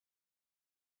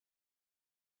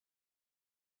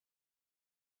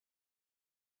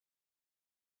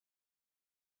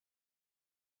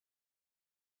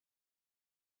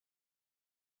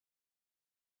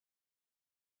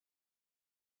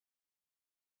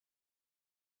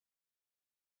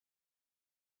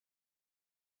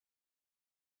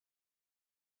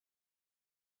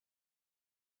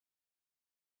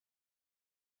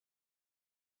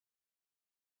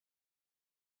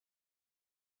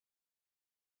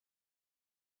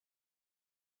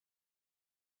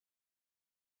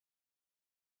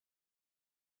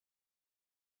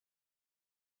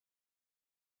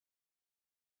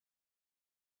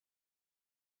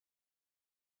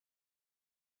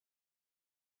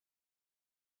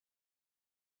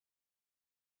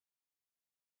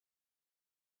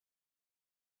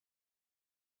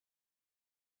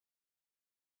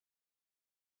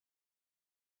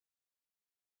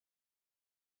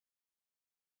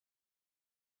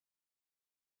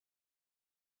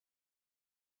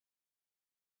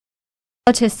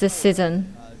hottest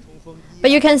season. But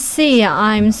you can see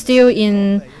I'm still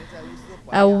in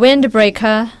a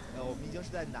windbreaker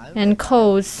and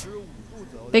cold,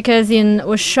 because in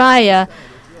Ushuaia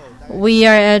we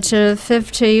are at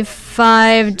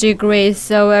 55 degrees,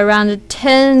 so around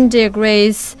 10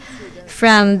 degrees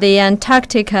from the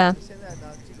Antarctica.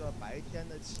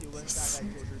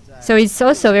 So it's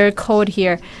also very cold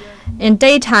here. In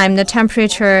daytime, the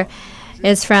temperature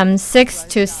is from 6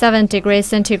 to 7 degrees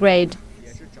centigrade.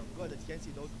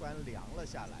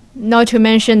 Not to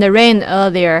mention the rain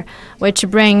earlier, which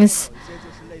brings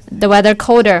the weather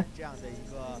colder.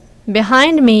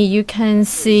 Behind me, you can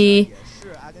see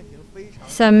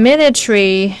some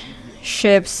military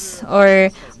ships or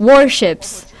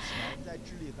warships,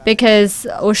 because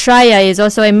Ushuaia is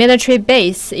also a military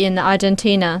base in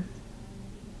Argentina.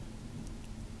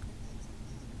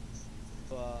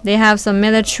 They have some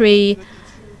military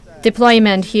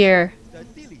deployment here.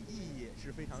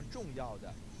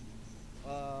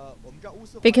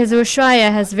 Because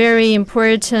Ushuaia has very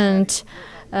important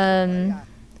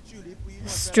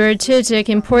strategic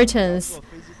importance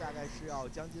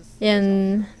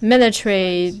in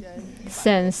military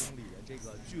sense.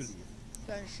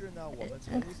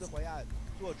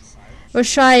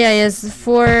 Ushuaia is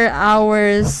 4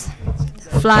 hours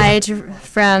flight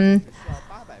from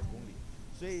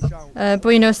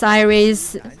Buenos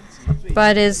Aires,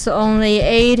 but it's only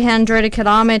 800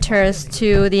 kilometers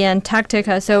to the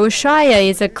Antarctica. So Ushuaia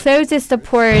is the closest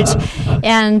port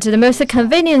and the most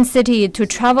convenient city to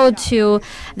travel to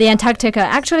the Antarctica.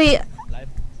 Actually,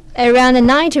 around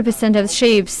 90% of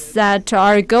ships that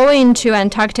are going to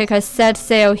Antarctica set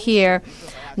sail here.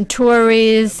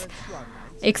 Tourists,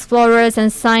 explorers,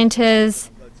 and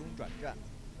scientists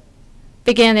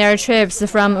begin their trips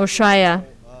from Ushuaia.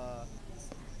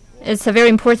 It's a very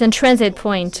important transit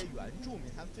point.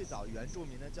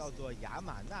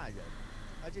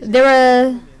 There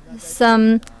are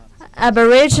some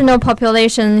Aboriginal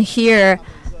population here,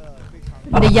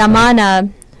 the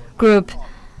Yamana group.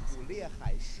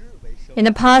 In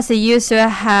the past, they used to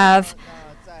have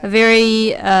a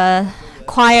very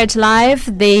quiet life.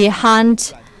 They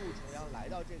hunt.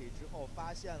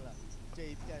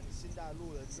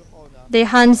 They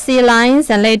hunt sea lions,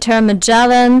 and later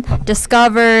Magellan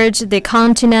discovered the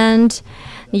continent.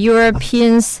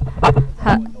 Europeans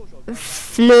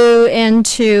flew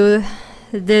into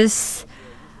this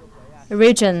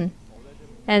region,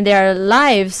 and their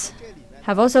lives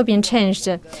have also been changed.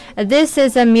 This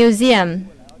is a museum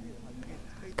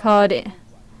called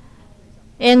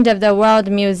End of the World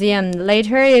Museum.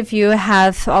 Later, if you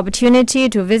have opportunity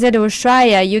to visit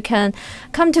Ushuaia, you can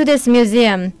come to this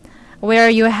museum, where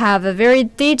you have a very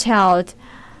detailed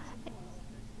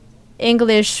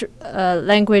English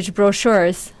language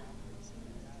brochures.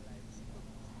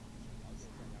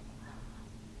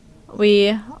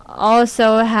 We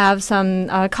also have some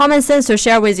common sense to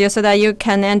share with you so that you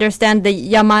can understand the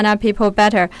Yamana people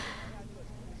better.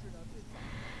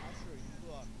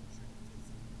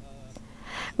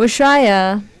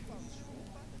 Ushuaia,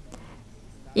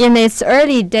 in its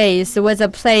early days, was a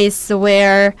place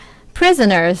where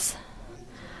prisoners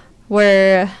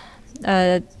were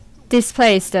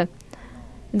displaced. At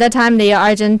that time, the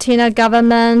Argentina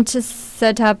government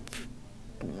set up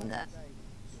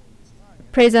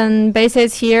prison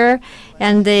bases here,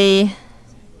 and they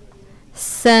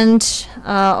sent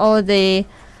all the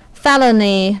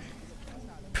felony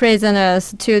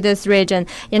prisoners to this region.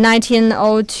 In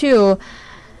 1902,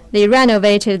 they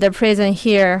renovated the prison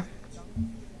here.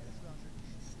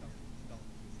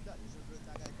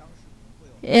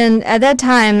 And at that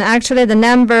time, actually, the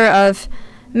number of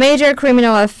major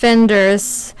criminal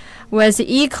offenders was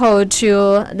equal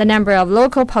to the number of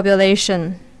local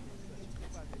population,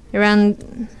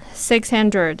 around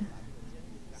 600.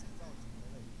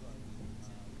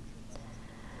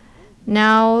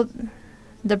 Now,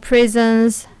 the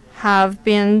prisons have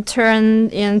been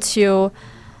turned into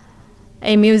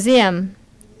a museum.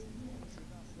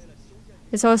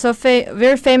 It's also a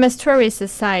very famous tourist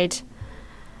site.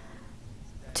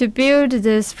 To build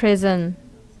this prison,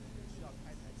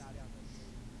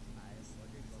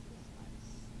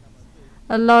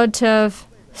 a lot of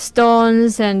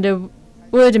stones and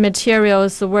wood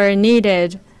materials were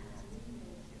needed.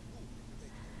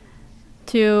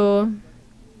 To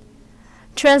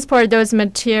transport those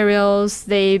materials,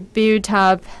 they built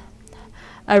up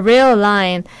a rail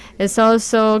line. It's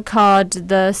also called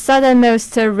the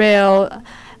southernmost rail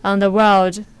on the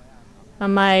world.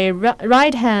 On my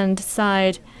right-hand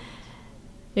side,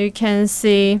 you can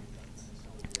see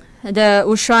the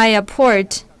Ushuaia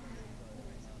port.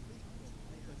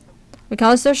 We can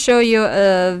also show you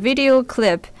a video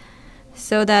clip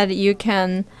so that you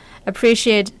can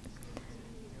appreciate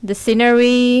the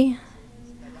scenery,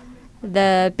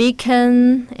 the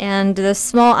beacon, and the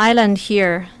small island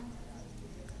here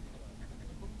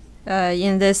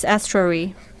in this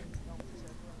estuary.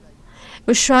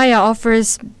 Ushuaia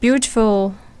offers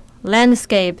beautiful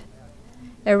landscape.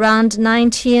 Around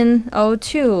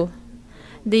 1902,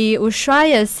 the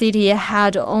Ushuaia city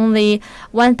had only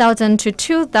 1,000 to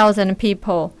 2,000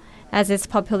 people as its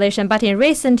population, but in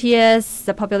recent years,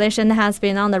 the population has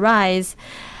been on the rise.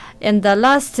 In the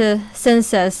last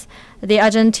census, the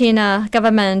Argentina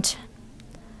government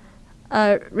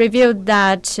revealed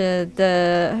that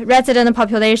the resident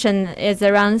population is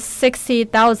around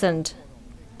 60,000.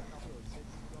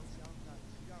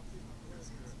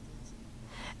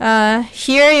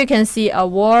 Here you can see a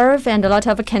wharf and a lot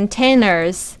of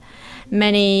containers.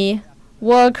 Many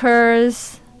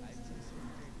workers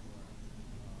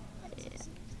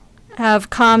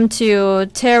have come to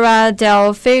Terra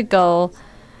del Fuego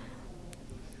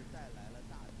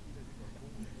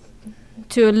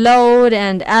to load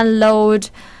and unload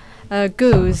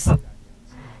goods.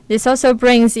 This also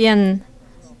brings in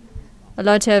a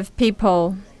lot of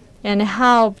people and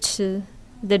helped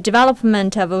the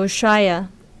development of Ushuaia.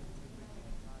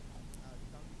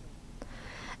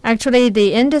 Actually,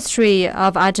 the industry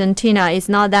of Argentina is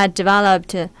not that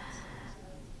developed.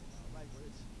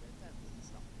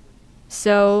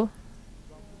 So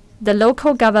the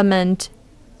local government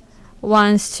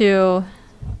wants to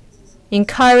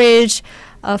encourage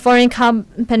foreign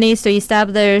companies to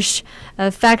establish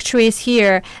factories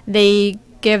here. They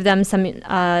give them some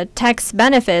tax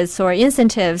benefits or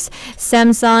incentives.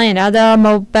 Samsung and other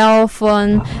mobile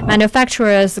phone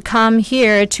manufacturers come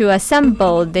here to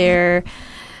assemble their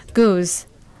goods.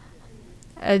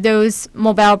 Those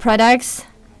mobile products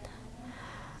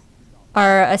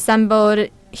are assembled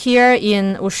here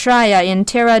in Ushuaia, in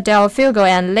Terra del Fuego,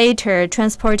 and later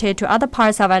transported to other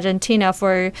parts of Argentina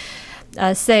for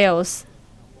sales.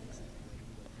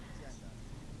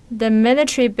 The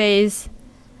military base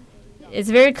is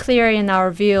very clear in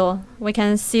our view. We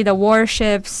can see the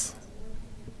warships.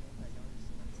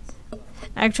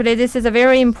 Actually, this is a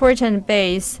very important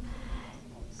base.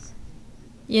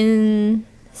 In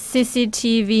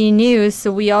CCTV news,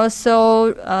 we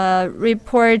also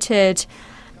reported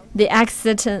the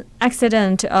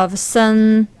accident of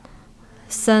Sun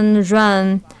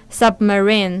Run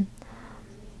submarine.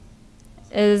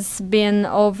 It's been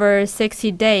over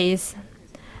 60 days.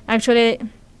 Actually,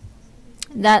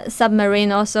 that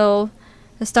submarine also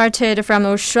started from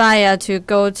Ushuaia to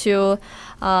go to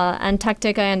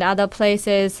Antarctica and other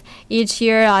places. Each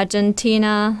year,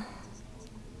 Argentina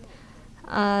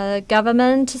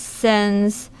government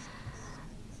sends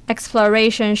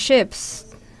exploration ships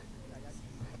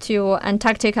to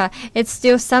Antarctica. It's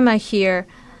still summer here,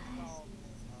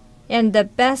 and the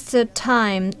best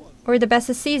time or the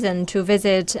best season to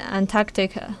visit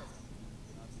Antarctica.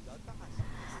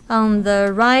 On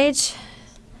the right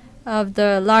of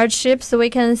the large ships, we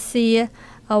can see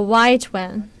a white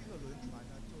one.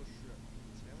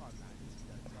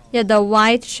 Yeah, the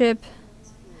white ship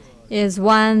is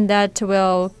one that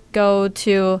will go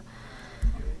to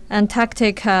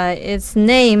Antarctica. Its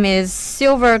name is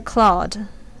Silver Cloud.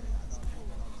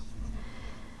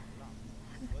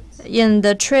 In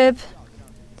the trip,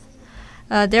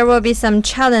 there will be some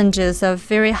challenges of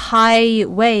very high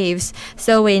waves,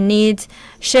 so we need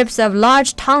ships of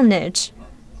large tonnage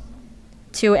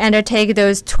to undertake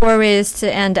those tourist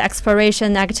and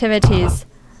exploration activities.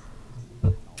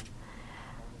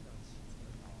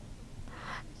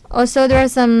 Also, there are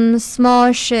some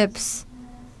small ships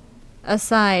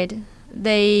aside.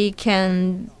 They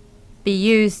can be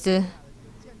used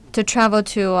to travel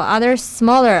to other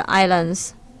smaller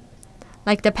islands,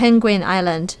 like the Penguin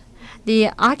Island. The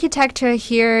architecture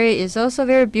here is also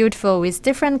very beautiful with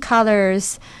different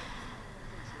colors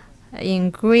in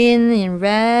green, in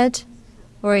red,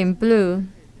 or in blue.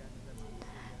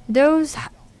 Those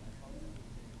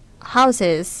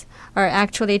houses are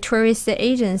actually tourist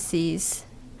agencies.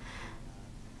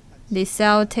 They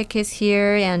sell tickets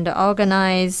here and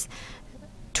organize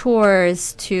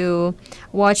tours to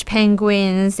watch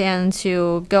penguins and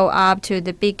to go up to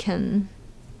the beacon.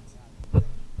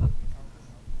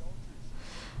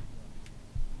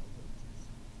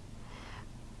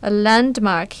 A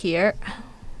landmark here.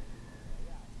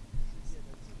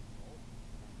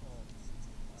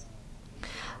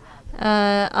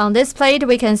 On this plate,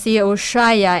 we can see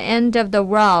Ushuaia, end of the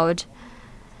world,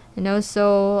 and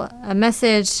also a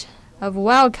message of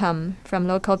welcome from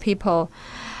local people.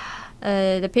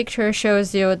 The picture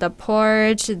shows you the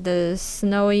port, the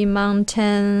snowy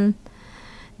mountain,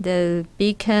 the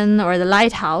beacon or the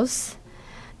lighthouse,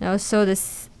 and also the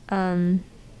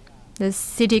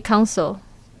city council.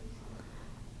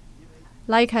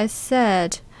 Like I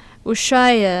said,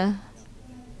 Ushuaia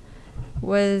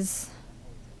was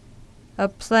a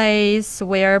place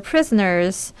where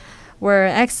prisoners were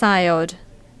exiled.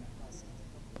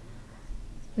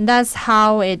 That's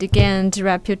how it gained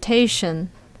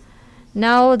reputation.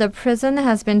 Now the prison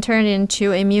has been turned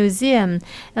into a museum,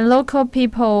 and local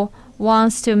people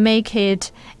want to make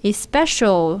it a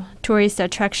special tourist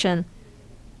attraction.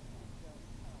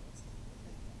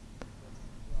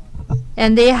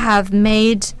 And they have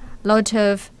made a lot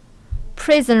of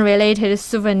prison-related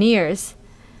souvenirs.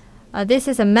 This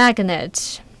is a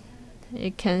magnet.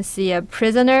 You can see a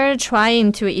prisoner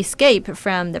trying to escape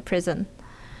from the prison.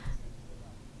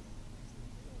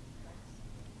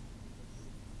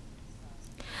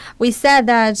 We said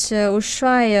that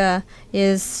Ushuaia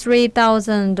is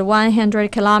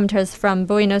 3,100 kilometers from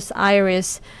Buenos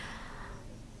Aires.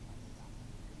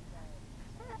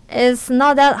 It's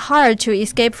not that hard to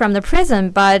escape from the prison,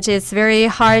 but it's very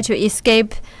hard to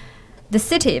escape the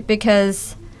city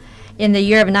because in the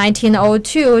year of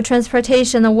 1902,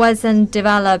 transportation wasn't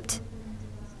developed.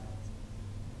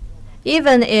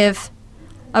 Even if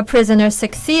a prisoner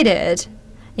succeeded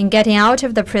in getting out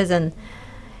of the prison,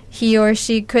 he or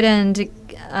she couldn't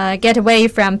get away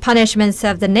from punishments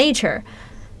of the nature.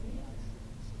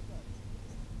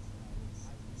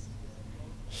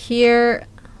 Here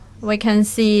we can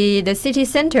see the city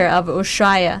center of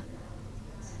Ushuaia.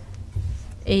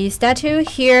 A statue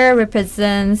here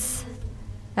represents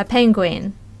a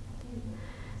penguin,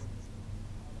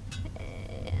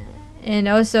 and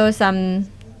also some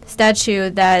statue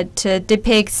that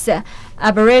depicts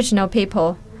Aboriginal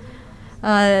people.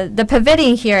 The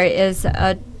pavilion here is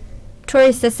a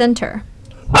tourist center.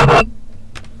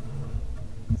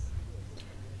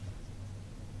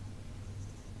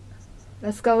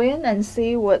 Let's go in and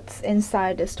see what's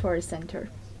inside this tourist center.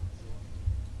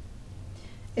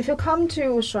 If you come to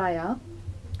Ushuaia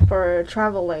for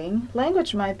traveling,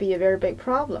 language might be a very big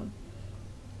problem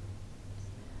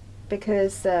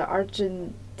because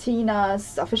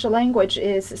Argentina's official language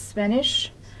is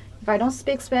Spanish. If I don't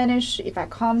speak Spanish, if I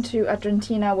come to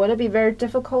Argentina, will it be very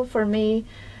difficult for me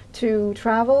to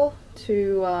travel,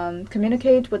 to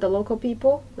communicate with the local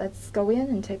people? Let's go in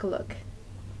and take a look.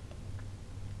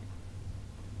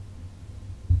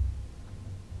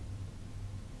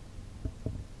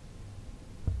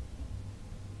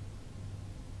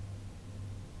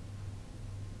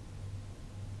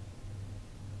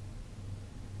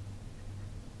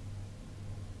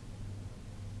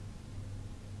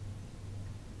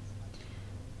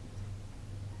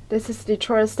 This is the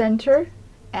tourist center,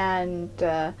 and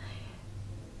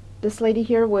this lady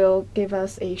here will give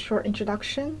us a short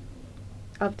introduction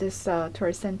of this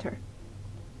tourist center.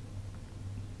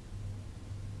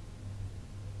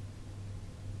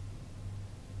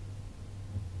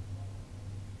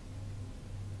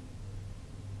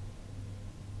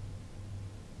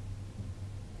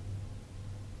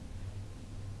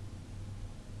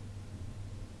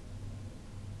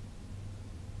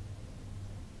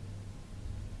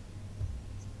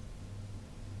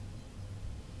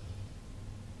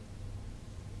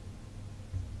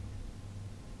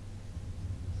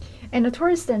 In the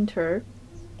tourist center,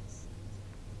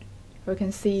 we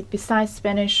can see besides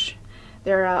Spanish,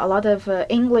 there are a lot of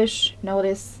English,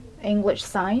 notice English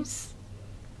signs.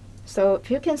 So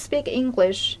if you can speak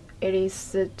English, it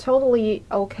is totally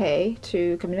okay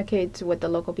to communicate with the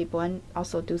local people and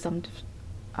also do some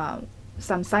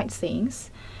sightseeing.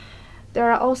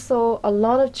 There are also a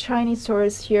lot of Chinese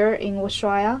tourists here in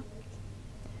Ushuaia.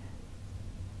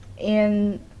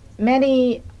 In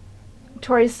many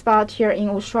tourist spot here in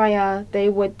Ushuaia, they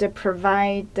would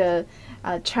provide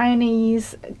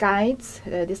Chinese guides,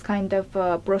 this kind of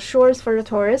brochures for the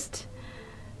tourist.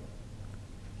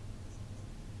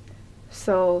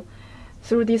 So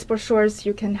through these brochures,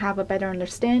 you can have a better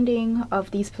understanding of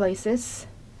these places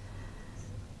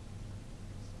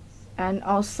and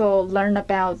also learn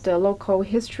about the local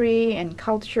history and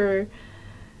culture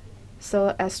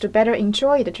so as to better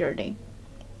enjoy the journey.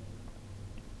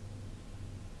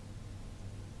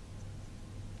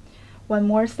 One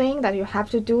more thing that you have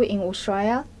to do in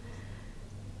Ushuaia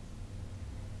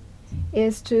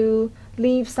is to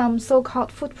leave some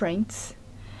so-called footprints.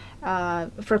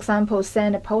 For example,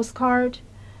 send a postcard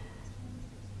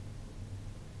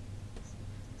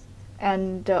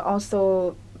and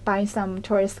also buy some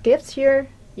tourist gifts here.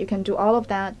 You can do all of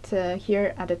that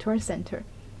here at the tourist center.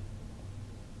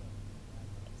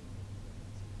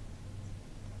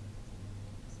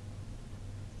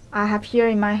 I have here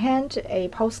in my hand a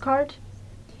postcard.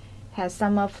 Has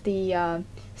some of the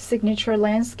signature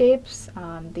landscapes,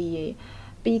 the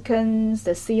beacons,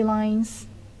 the sea lines.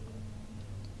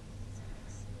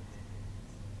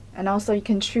 And also you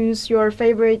can choose your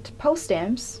favorite post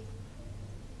stamps.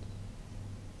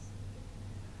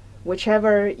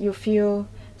 Whichever you feel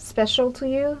special to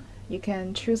you, you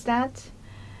can choose that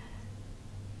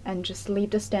and just leave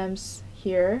the stamps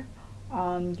here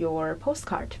on your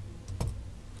postcard.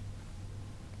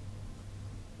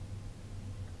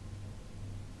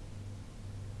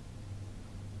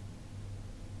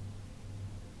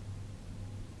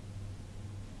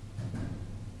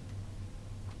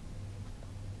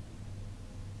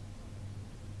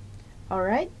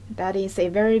 Alright, that is a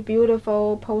very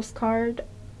beautiful postcard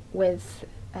with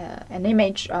an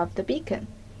image of the beacon.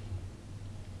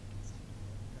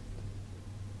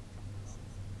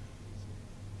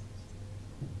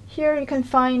 Here you can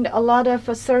find a lot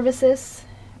of services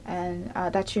and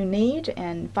that you need,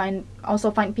 and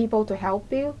also find people to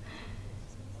help you.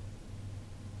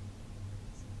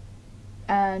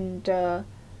 And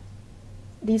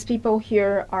these people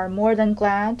here are more than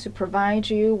glad to provide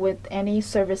you with any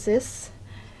services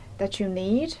that you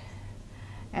need.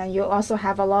 And you also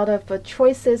have a lot of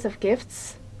choices of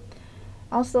gifts.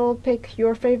 Also pick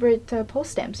your favorite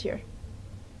post stamps here.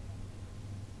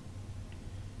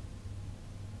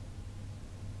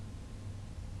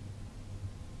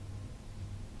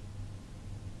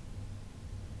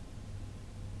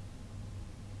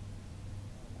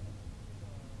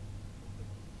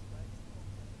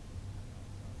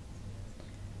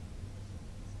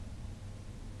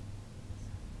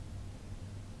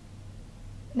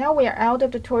 Now we are out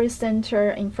of the tourist center.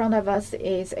 In front of us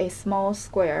is a small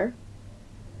square.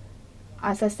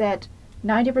 As I said,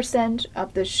 90%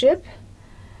 of the ship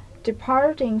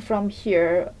departing from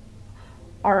here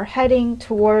are heading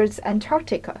towards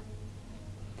Antarctica,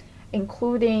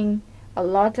 including a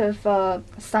lot of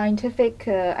scientific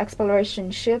exploration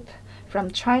ship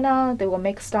from China. They will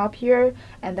make stop here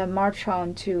and then march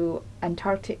on to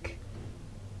Antarctic.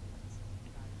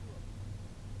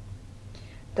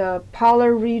 The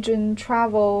polar region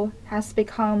travel has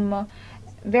become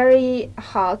very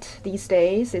hot these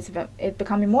days. It's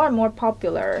becoming more and more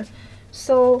popular.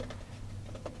 So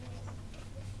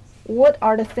what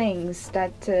are the things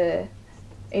that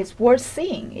is worth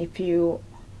seeing if you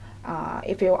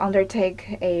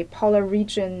undertake a polar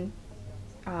region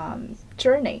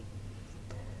journey?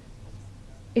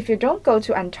 If you don't go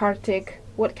to Antarctic,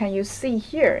 what can you see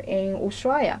here in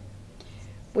Ushuaia?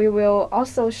 We will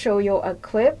also show you a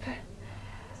clip,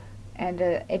 and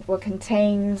it will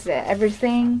contain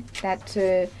everything that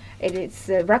it is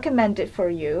recommended for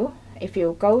you if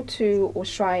you go to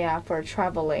Ushuaia for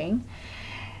traveling.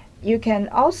 You can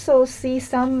also see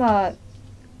some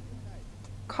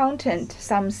content,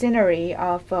 some scenery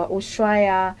of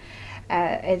Ushuaia.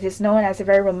 It is known as a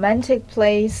very romantic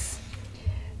place,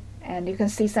 and you can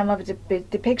see some of the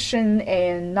depiction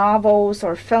in novels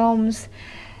or films.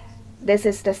 This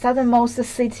is the southernmost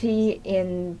city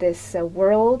in this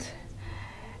world,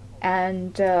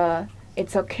 and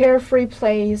it's a carefree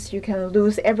place. You can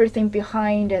lose everything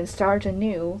behind and start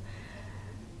anew.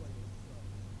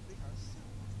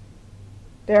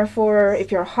 Therefore,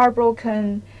 if you're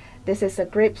heartbroken, this is a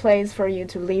great place for you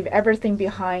to leave everything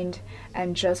behind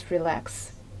and just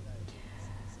relax.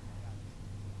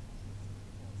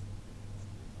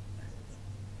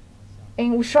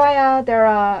 In Ushuaia, there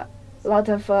are a lot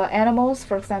of animals,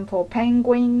 for example,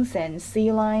 penguins and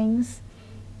sea lions,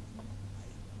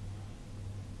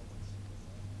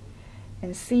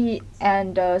 and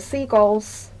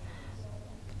seagulls.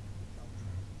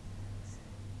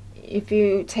 If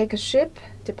you take a ship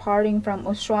departing from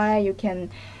Ushuaia, you can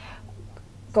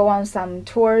go on some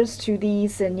tours to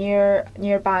these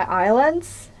nearby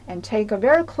islands and take a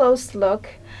very close look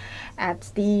at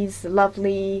these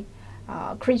lovely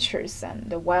creatures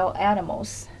and the wild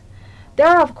animals. There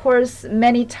are, of course,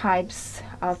 many types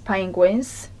of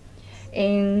penguins.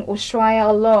 In Ushuaia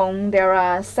alone, there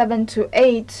are 7 to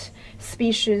 8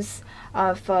 species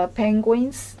of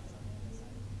penguins.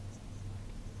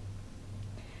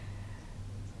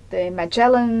 The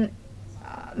Magellan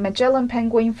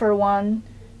penguin for one,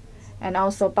 and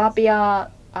also Babia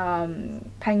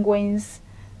penguins.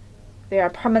 They are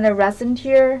permanent resident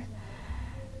here.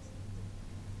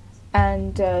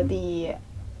 And the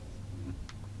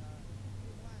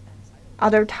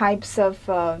other types of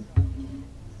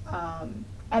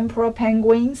emperor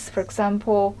penguins, for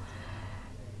example,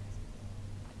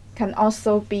 can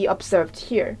also be observed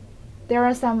here. There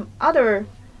are some other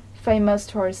famous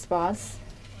tourist spots.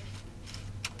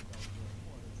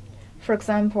 For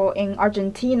example, in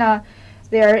Argentina,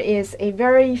 there is a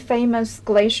very famous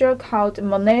glacier called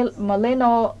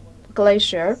Moreno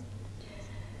Glacier.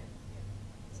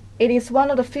 It is one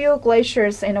of the few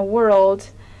glaciers in the world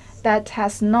that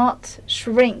has not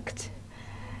shrinked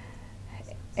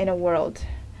in the world.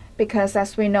 Because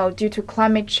as we know, due to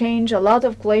climate change, a lot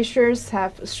of glaciers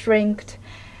have shrinked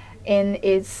in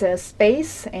its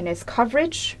space, in its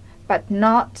coverage, but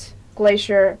not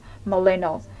Glacier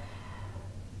Moreno.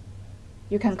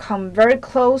 You can come very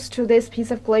close to this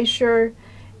piece of glacier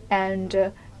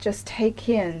and just take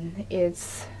in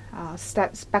its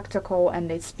spectacle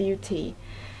and its beauty.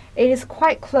 It is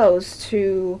quite close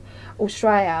to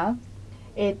Ushuaia.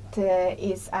 It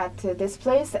is at this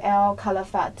place, El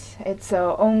Calafat. It's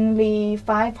only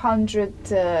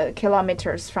 500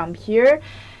 kilometers from here.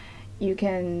 You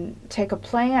can take a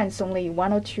plane and it's only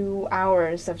 1 or 2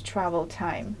 hours of travel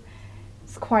time.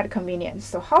 It's quite convenient.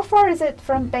 So how far is it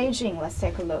from Beijing? Let's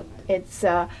take a look. It's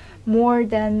more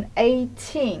than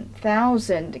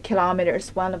 18,000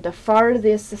 kilometers, one of the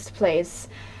farthest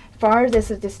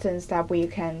distance that we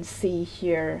can see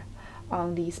here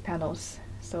on these panels.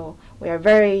 So we are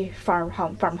very far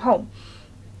from home.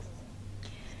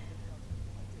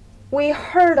 We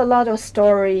heard a lot of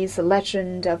stories, the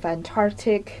legend of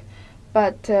Antarctic,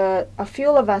 but a few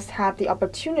of us have the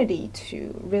opportunity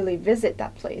to really visit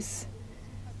that place.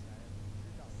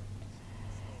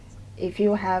 If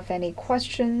you have any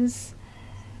questions,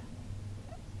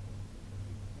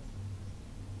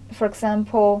 for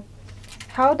example,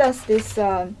 how does this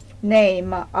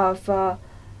name of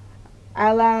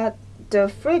Isla de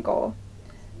Frigo,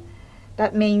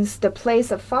 that means the place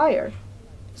of fire?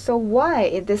 So why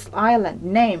is this island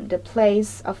named the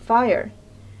place of fire?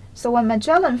 So when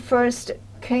Magellan first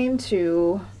came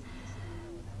to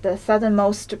the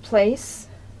southernmost place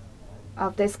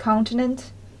of this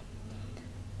continent,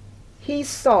 he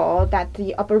saw that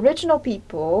the Aboriginal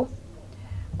people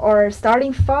are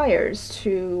starting fires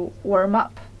to warm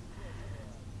up.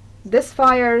 These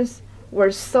fires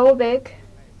were so big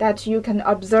that you can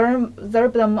observe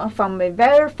them from a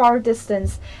very far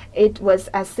distance. It was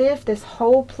as if this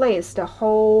whole place, the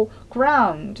whole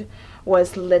ground,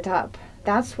 was lit up.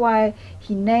 That's why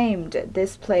he named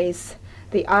this place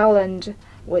the Island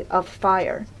of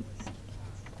Fire.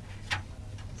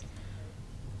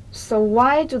 So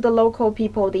why do the local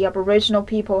people, the Aboriginal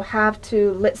people, have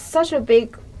to lit such a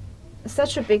big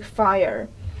fire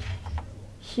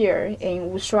here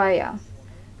in Ushuaia?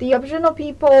 The Aboriginal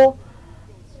people,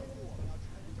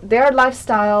 their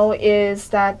lifestyle is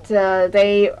that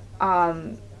they're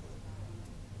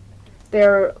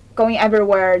going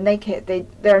everywhere naked.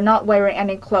 They're not wearing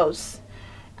any clothes.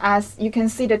 As you can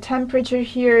see, the temperature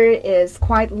here is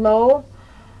quite low.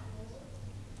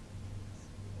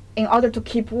 In order to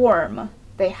keep warm,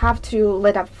 they have to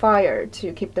lit up fire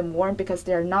to keep them warm because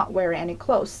they're not wearing any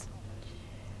clothes.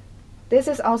 This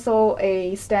is also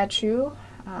a statue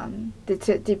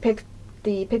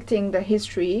depicting the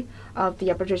history of the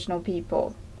Aboriginal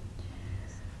people.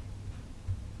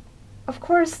 Of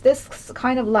course, this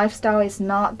kind of lifestyle is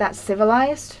not that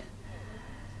civilized,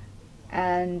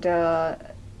 and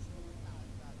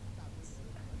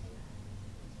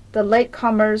the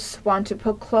latecomers want to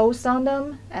put clothes on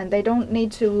them, and they don't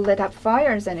need to lit up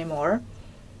fires anymore.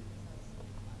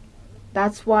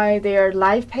 That's why their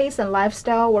life pace and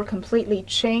lifestyle were completely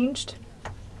changed.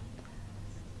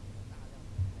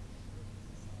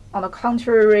 On the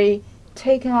contrary,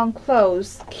 taking on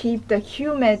clothes keep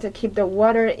the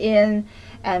water in,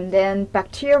 and then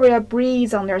bacteria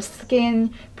breeds on their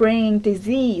skin, bringing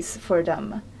disease for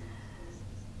them.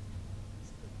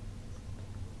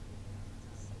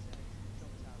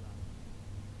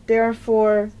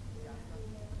 Therefore,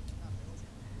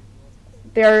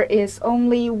 there is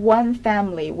only one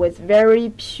family with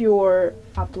very pure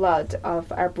blood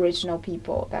of Aboriginal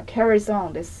people that carries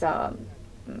on this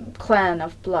clan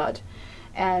of blood,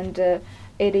 and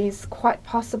it is quite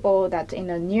possible that in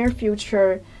the near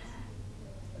future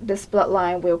this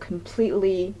bloodline will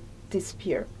completely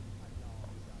disappear.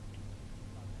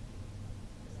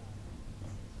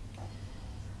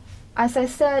 As I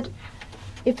said,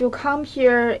 if you come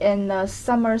here in the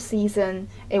summer season,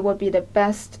 it would be the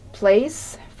best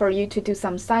place for you to do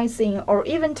some sightseeing or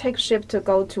even take ship to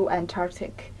go to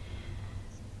Antarctic.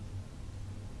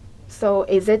 So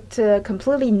is it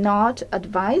completely not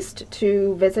advised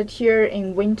to visit here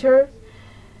in winter?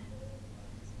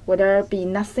 Would there be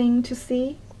nothing to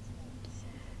see?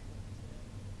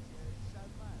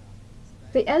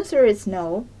 The answer is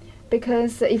no,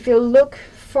 because if you look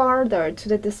farther to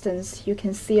the distance, you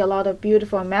can see a lot of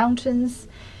beautiful mountains,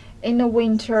 In the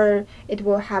winter, it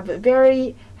will have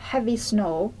very heavy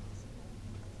snow,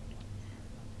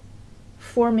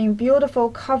 forming beautiful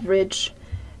coverage,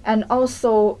 and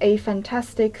also a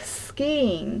fantastic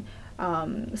skiing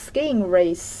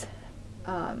race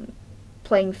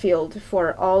playing field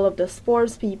for all of the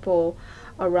sports people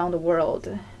around the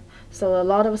world. So a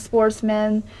lot of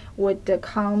sportsmen would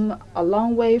come a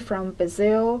long way from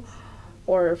Brazil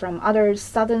or from other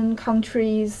southern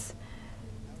countries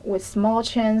with small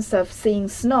chance of seeing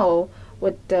snow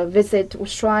would visit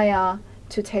Ushuaia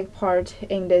to take part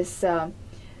in this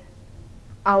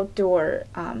outdoor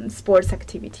sports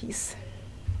activities.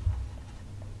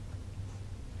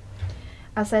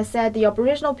 As I said, the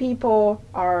Aboriginal people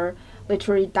are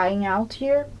literally dying out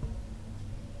here.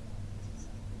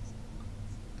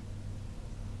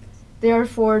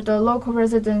 Therefore, the local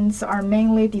residents are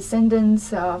mainly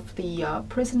descendants of the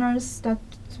prisoners that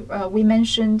we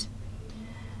mentioned.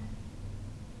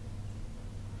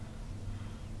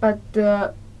 But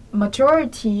the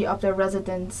majority of the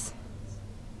residents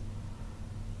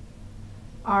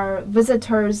are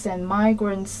visitors and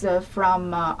migrants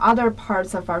from other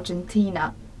parts of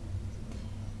Argentina.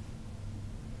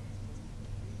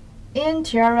 In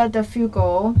Tierra del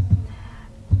Fuego,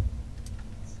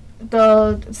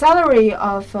 the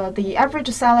average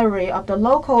salary of the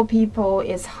local people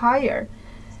is higher.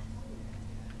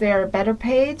 They are better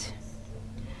paid,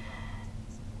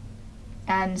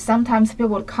 and sometimes people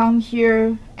would come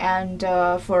here and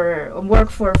work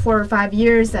for 4 or 5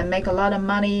 years and make a lot of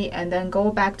money, and then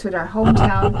go back to their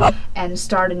hometown and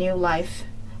start a new life,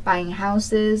 buying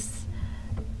houses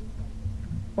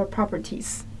or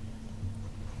properties.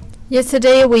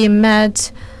 Yesterday we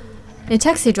met a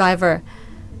taxi driver.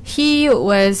 He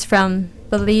was from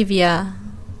Bolivia.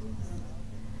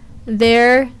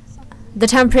 There, the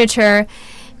temperature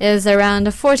is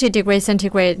around 40 degrees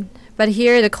centigrade. But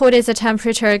here, the coldest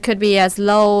temperature could be as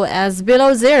low as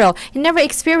below 0. He never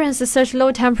experienced such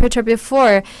low temperature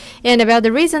before. And about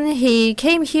the reason he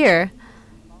came here,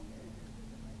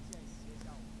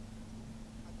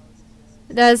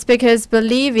 that's because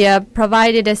Bolivia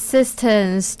provided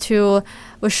assistance to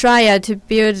Ushuaia to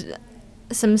build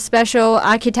some special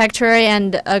architecture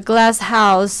and a glass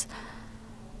house,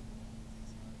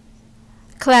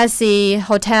 classy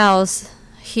hotels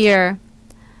here.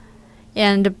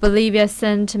 And Bolivia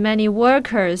sent many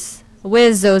workers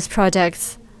with those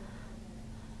projects.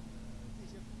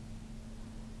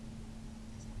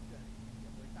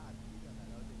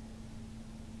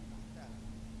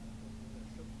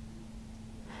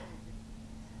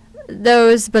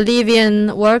 Those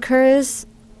Bolivian workers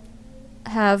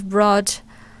have brought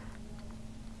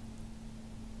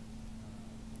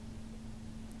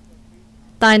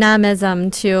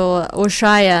dynamism to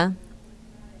Ushuaia.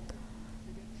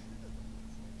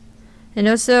 And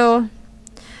also,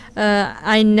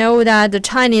 I know that the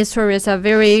Chinese tourists are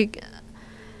very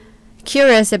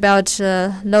curious about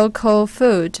local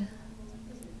food.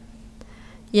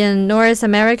 In North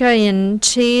America, in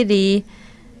Chile,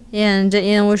 and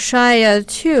in Ushuaia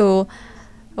too,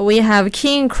 we have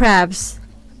king crabs.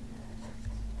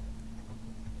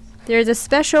 There's a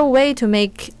special way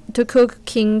to cook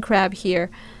king crab here.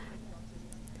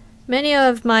 Many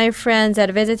of my friends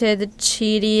that visited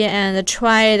Chile and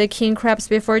tried the king crabs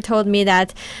before told me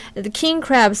that the king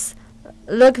crabs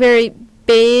look very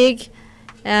big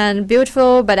and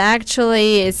beautiful, but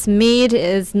actually its meat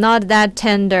is not that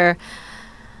tender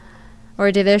or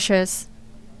delicious.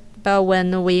 But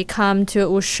when we come to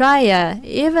Ushuaia,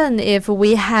 even if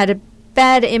we had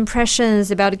bad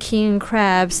impressions about king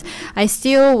crabs, I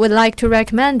still would like to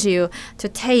recommend you to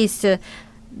taste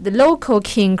the local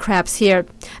king crabs here,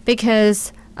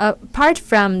 because apart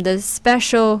from the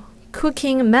special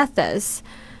cooking methods,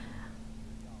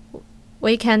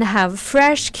 we can have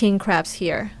fresh king crabs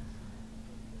here.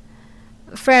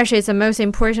 Fresh is the most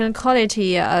important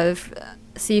quality of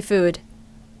seafood.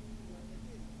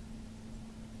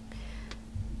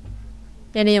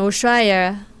 And in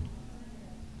Ushuaia,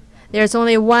 there's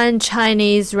only one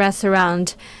Chinese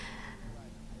restaurant.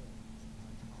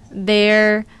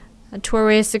 There,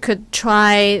 tourists could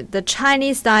try the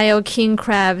Chinese-style king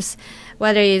crabs,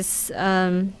 whether it's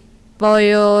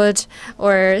boiled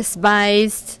or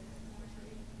spiced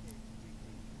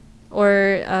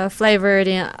or flavored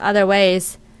in other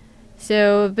ways.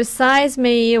 So besides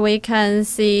me, we can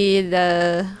see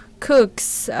the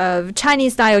cooks of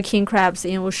Chinese-style king crabs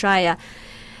in Ushuaia.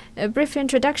 A brief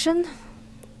introduction.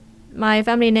 My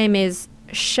family name is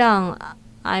Shang.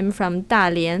 I'm from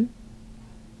Dalian.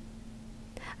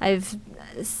 I've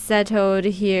settled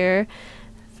here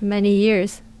for many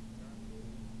years.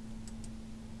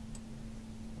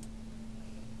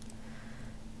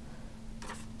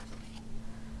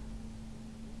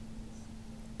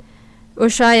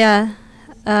 Ushuaia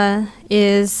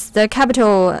is the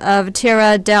capital of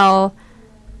Tierra del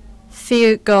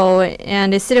Fuego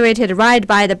and is situated right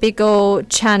by the Beagle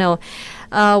Channel.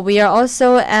 We are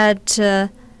also at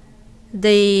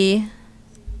the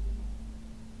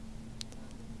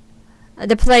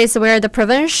place where the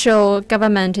provincial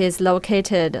government is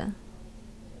located.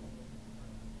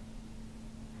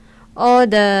 All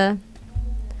the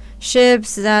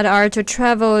ships that are to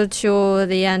travel to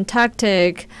the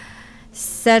Antarctic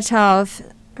set off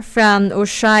from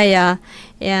Ushuaia,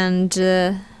 and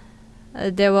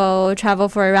they will travel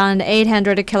for around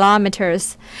 800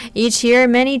 kilometers. Each year,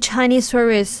 many Chinese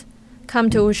tourists come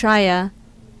to Ushuaia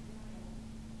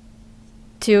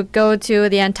to go to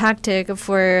the Antarctic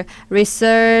for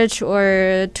research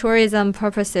or tourism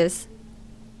purposes.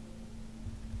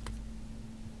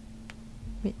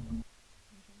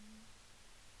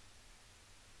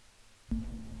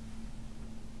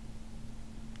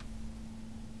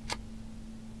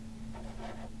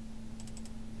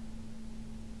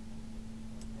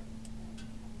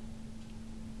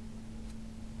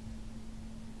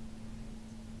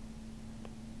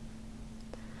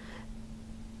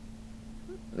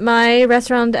 My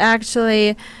restaurant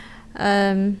actually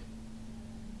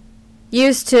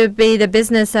used to be the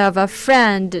business of a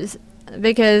friend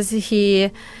because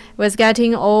he was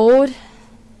getting old.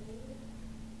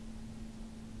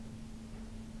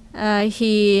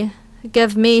 He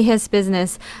gave me his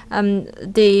business.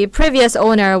 The previous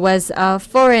owner was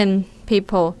foreign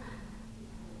people.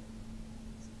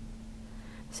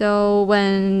 So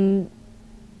when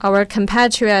our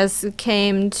compatriots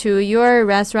came to your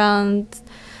restaurant,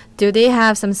 do they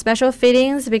have some special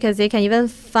feelings? Because they can even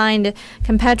find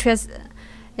compatriots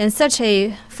in such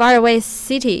a faraway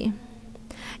city.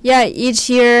 Yeah, each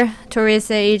year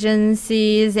tourist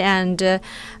agencies and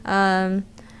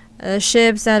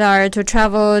ships that are to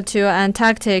travel to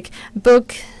Antarctic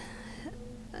book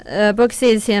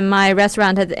seats in my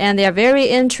restaurant, and they are very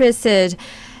interested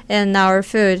in our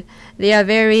food. They are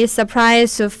very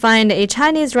surprised to find a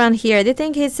Chinese restaurant here. They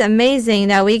think it's amazing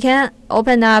that we can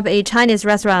open up a Chinese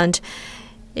restaurant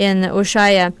in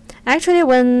Ushuaia. Actually,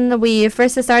 when we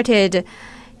first started,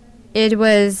 it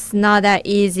was not that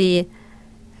easy,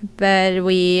 but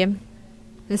we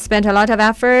spent a lot of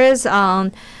efforts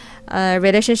on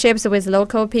relationships with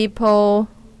local people,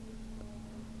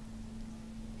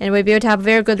 and we built up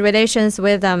very good relations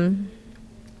with them.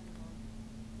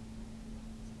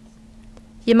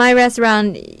 In my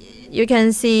restaurant, you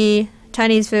can see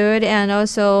Chinese food and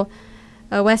also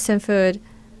Western food,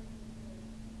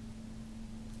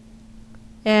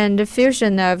 and the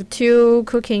fusion of two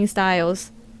cooking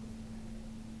styles.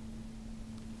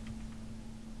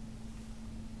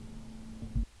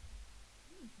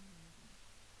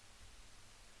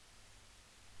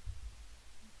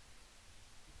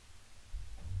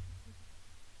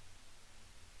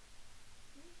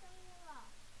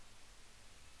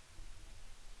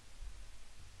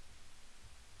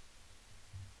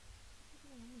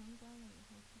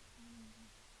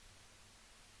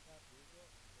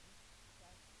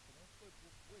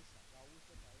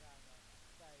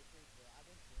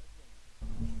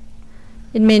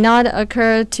 It may not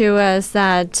occur to us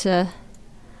that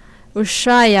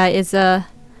Ushuaia is the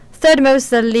third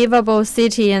most livable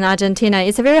city in Argentina.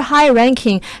 It's a very high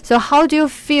ranking. So how do you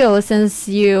feel since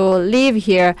you live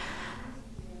here?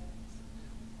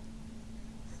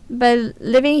 But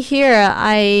living here,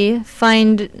 I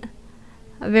find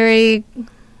it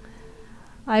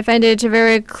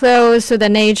very close to the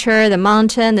nature, the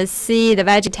mountain, the sea, the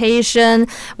vegetation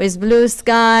with blue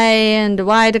sky and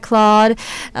white cloud,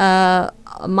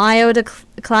 mild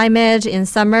climate in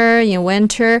summer, in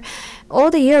winter.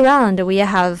 All the year round, we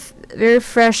have very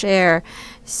fresh air.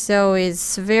 So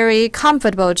it's very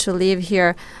comfortable to live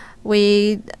here.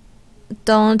 We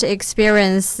don't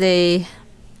experience the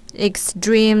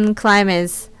extreme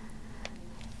climates.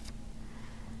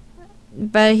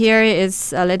 But here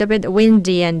it's a little bit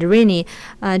windy and rainy.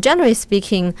 Generally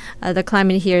speaking, the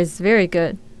climate here is very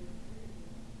good.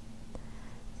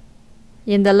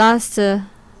 In the last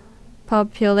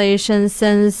population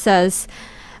census,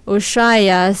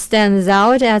 Ushuaia stands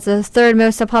out as the third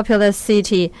most populous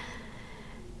city.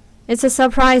 It's a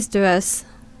surprise to us.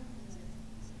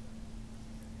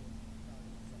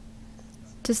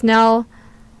 Just now,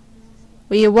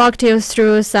 we walked you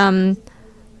through some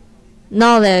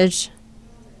knowledge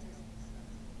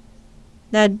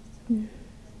that,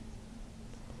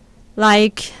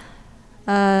 like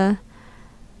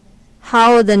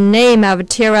how the name of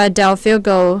Tierra del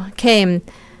Fuego came.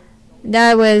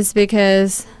 That was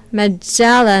because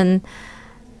Magellan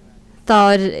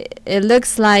thought it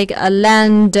looks like a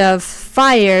land of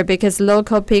fire because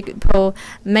local people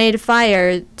made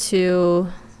fire to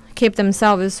keep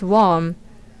themselves warm.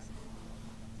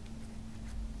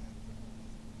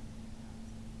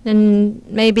 And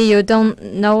maybe you don't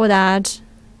know that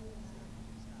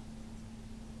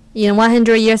in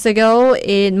 100 years ago,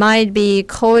 it might be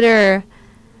colder,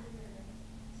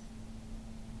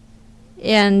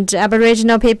 and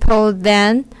Aboriginal people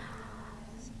then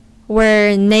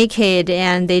were naked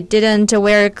and they didn't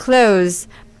wear clothes.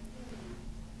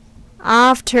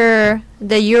 After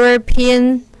the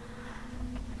European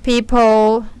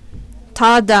people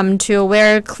taught them to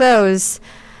wear clothes,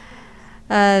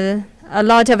 a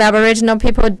lot of Aboriginal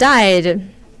people died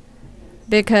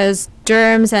because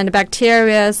germs and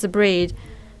bacteria breed.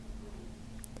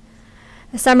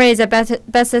 Summer is the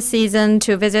best season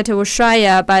to visit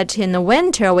Ushuaia, but in the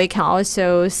winter we can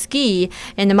also ski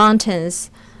in the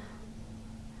mountains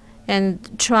and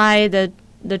try the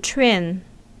train.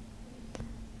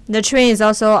 The train is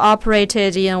also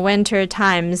operated in winter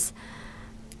times.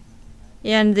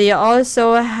 And they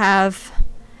also have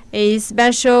a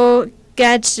special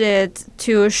gadget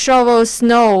to shovel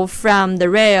snow from the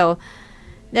rail.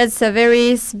 That's a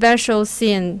very special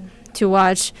scene to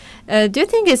watch. Do you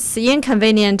think it's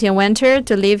inconvenient in winter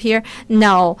to live here?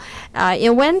 No.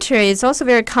 In winter, it's also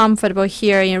very comfortable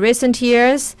here. In recent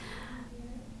years,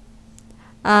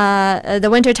 the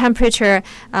winter temperature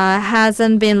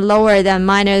hasn't been lower than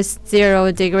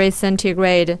 -0 degrees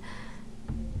centigrade.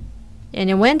 And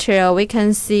in winter, we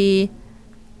can see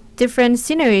different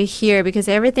scenery here because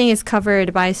everything is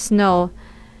covered by snow.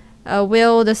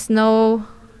 Will the snow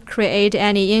create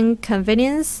any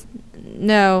inconvenience?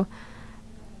 No.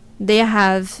 They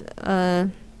have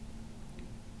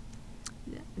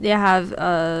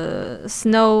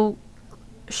snow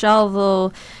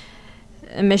shovel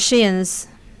machines.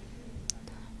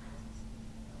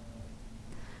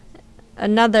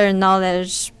 Another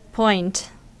knowledge point.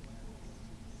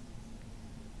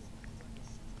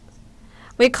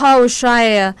 We call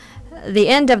Ushuaia the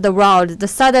end of the world, the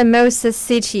southernmost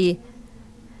city.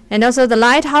 And also the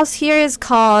lighthouse here is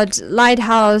called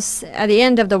lighthouse at the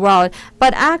end of the world.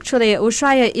 But actually,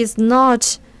 Ushuaia is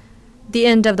not the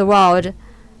end of the world.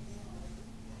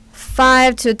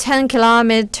 5 to 10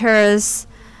 kilometers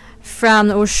from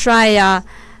Ushuaia,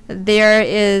 there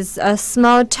is a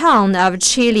small town of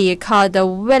Chile called the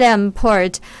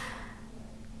Williamport.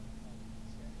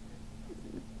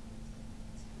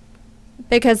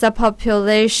 Because the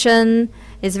population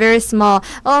is very small,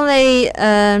 only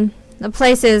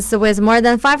places with more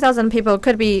than 5,000 people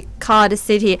could be called a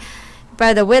city.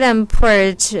 But the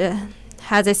Williamport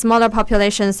has a smaller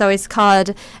population, so it's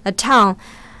called a town.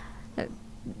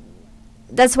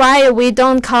 That's why we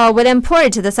don't call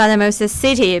Williamport the southernmost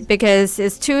city, because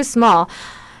it's too small.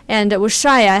 And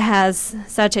Ushuaia has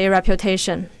such a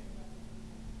reputation.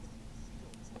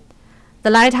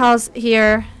 The lighthouse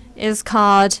here is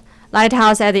called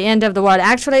lighthouse at the end of the world.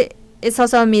 Actually, it's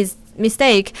also a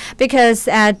mistake because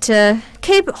at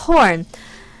Cape Horn,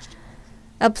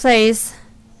 a place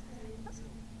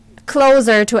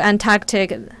closer to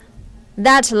Antarctic,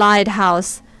 that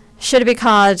lighthouse should be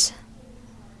called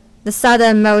the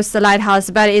southernmost lighthouse,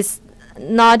 but it's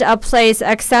not a place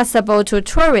accessible to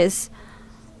tourists.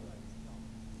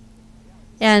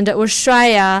 And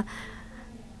Ushuaia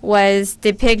was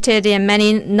depicted in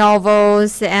many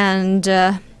novels and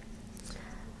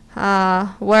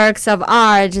works of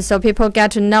art, so people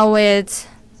get to know it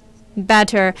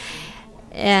better.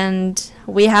 And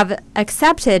we have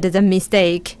accepted the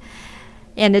mistake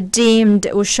and deemed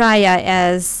Ushuaia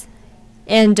as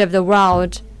end of the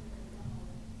world.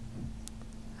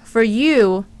 For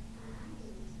you,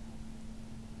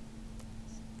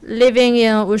 living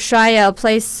in Ushuaia, a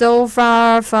place so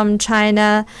far from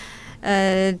China,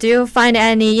 do you find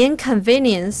any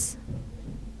inconvenience?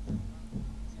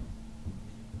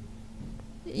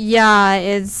 Yeah,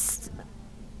 it's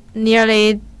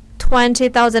nearly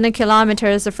 20,000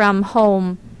 kilometers from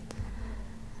home.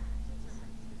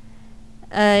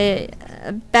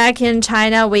 Back in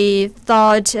China, we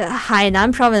thought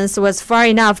Hainan province was far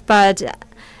enough, but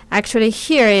actually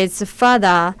here it's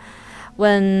further.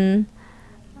 When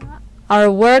our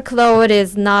workload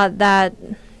is not that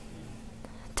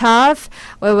tough,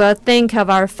 we will think of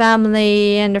our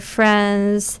family and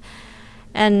friends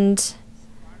and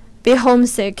be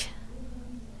homesick.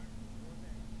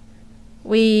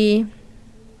 We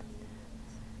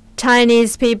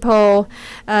Chinese people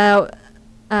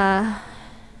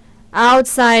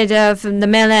outside of the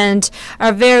mainland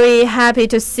are very happy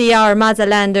to see our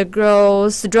motherland grow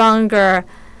stronger.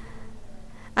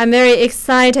 I'm very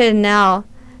excited now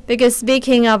Because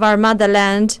speaking of our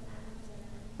motherland,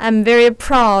 I'm very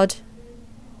proud.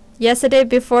 Yesterday,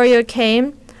 before you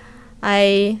came,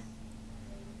 I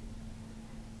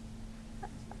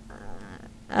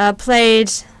played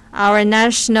our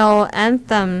national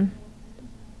anthem.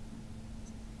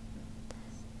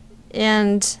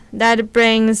 And that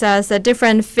brings us a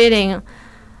different feeling.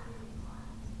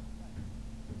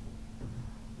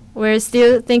 We're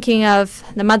still thinking of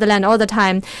the motherland all the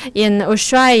time. In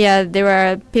Ushuaia, there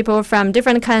were people from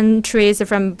different countries,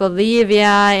 from Bolivia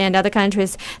and other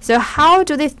countries. So how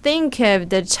do they think of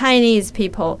the Chinese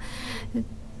people?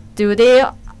 Do they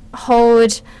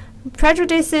hold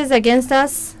prejudices against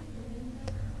us?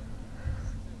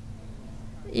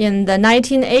 In the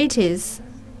 1980s,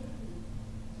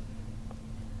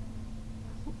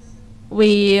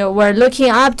 we were looking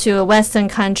up to Western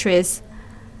countries.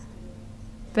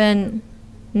 But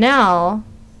now,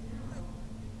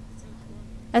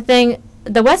 I think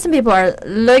the Western people are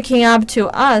looking up to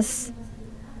us.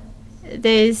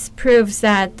 This proves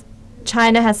that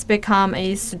China has become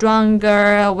a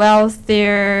stronger,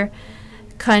 wealthier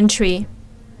country.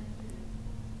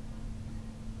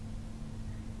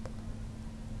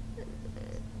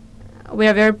 We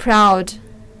are very proud.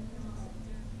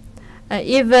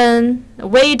 Even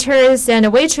waiters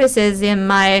and waitresses in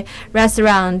my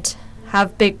restaurant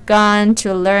have begun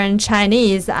to learn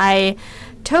Chinese. I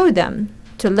told them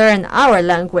to learn our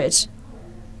language.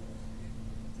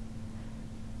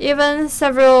 Even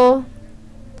several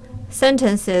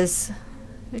sentences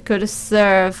could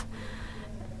serve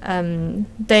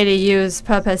daily use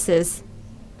purposes.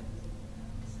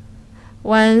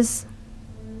 Once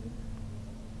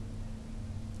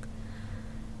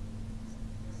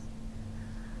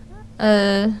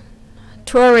a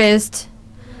tourist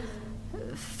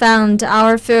found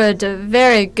our food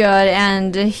very good,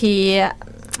 and he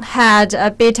had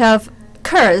a bit of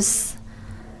curse.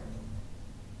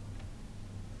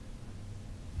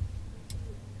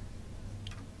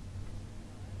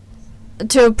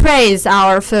 To praise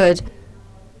our food.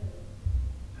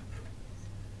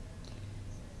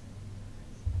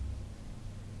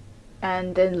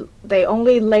 And then they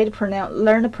only learn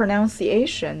the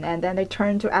pronunciation, and then they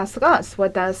turn to ask us,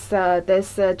 what does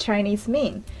this Chinese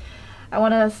mean? I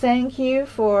want to thank you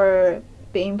for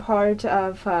being part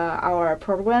of our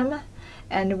program,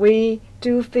 and we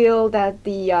do feel that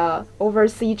the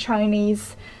overseas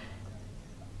Chinese,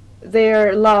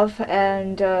 their love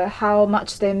and how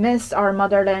much they miss our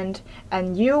motherland,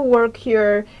 and your work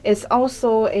here is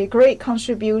also a great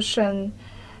contribution.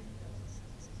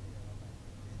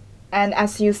 And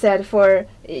as you said, for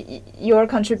your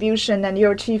contribution and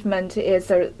your achievement is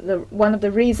one of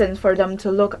the reasons for them to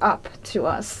look up to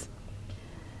us.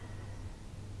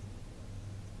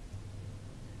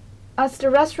 As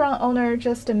the restaurant owner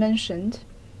just mentioned,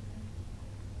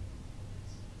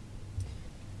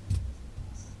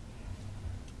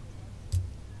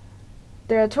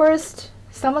 there are tourists.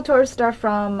 Some tourists are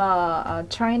from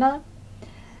China,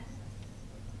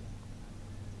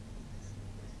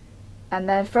 and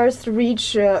then first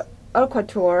reach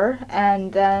Ecuador,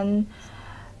 and then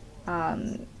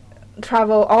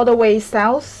travel all the way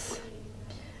south.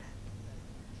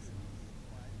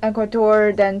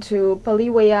 Ecuador, then to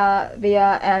Bolivia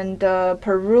and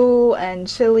Peru and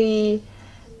Chile,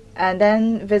 and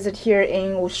then visit here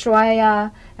in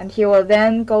Ushuaia, and he will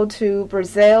then go to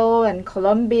Brazil and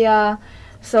Colombia.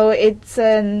 So it's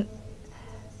a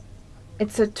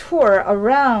tour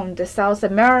around South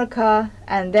America,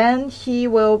 and then he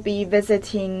will be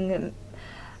visiting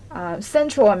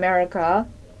Central America.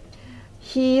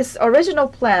 His original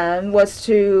plan was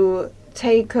to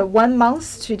take 1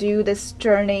 month to do this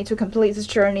journey, to complete this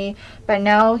journey, but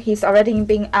now he's already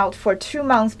been out for 2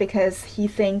 months because he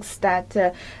thinks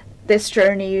that this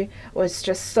journey was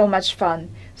just so much fun.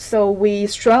 So we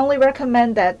strongly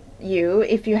recommend that you,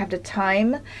 if you have the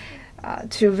time,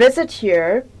 to visit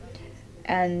here.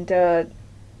 And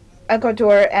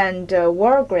Ecuador and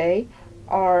Uruguay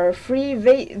are free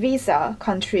visa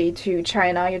country to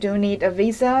China. You don't need a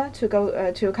visa to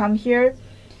go to come here.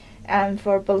 And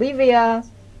for Bolivia,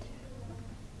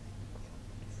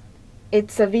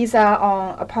 it's a visa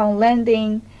upon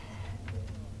landing,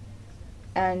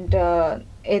 and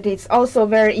it is also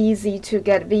very easy to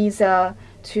get visa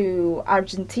to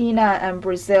Argentina and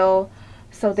Brazil.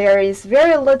 So there is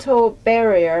very little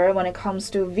barrier when it comes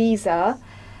to visa,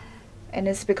 and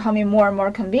it's becoming more and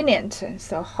more convenient.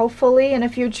 So hopefully in the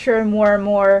future, more and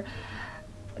more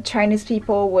Chinese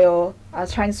people will,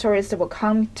 Chinese tourists will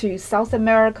come to South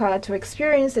America to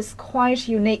experience this quite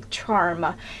unique charm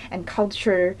and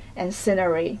culture and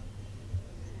scenery.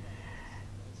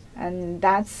 And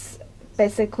that's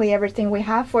basically everything we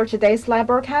have for today's live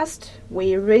broadcast.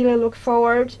 We really look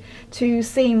forward to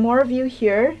seeing more of you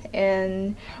here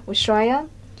in Ushuaia.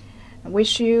 I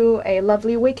wish you a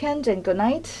lovely weekend and good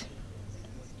night.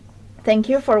 Thank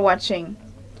you for watching.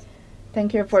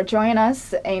 Thank you for joining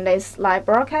us in this live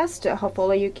broadcast.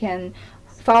 Hopefully you can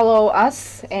follow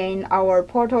us in our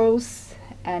portals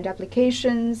and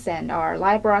applications and our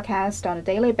live broadcast on a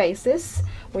daily basis.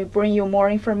 We bring you more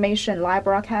information live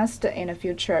broadcast in the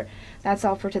future. That's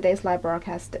all for today's live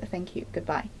broadcast. Thank you.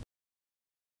 Goodbye.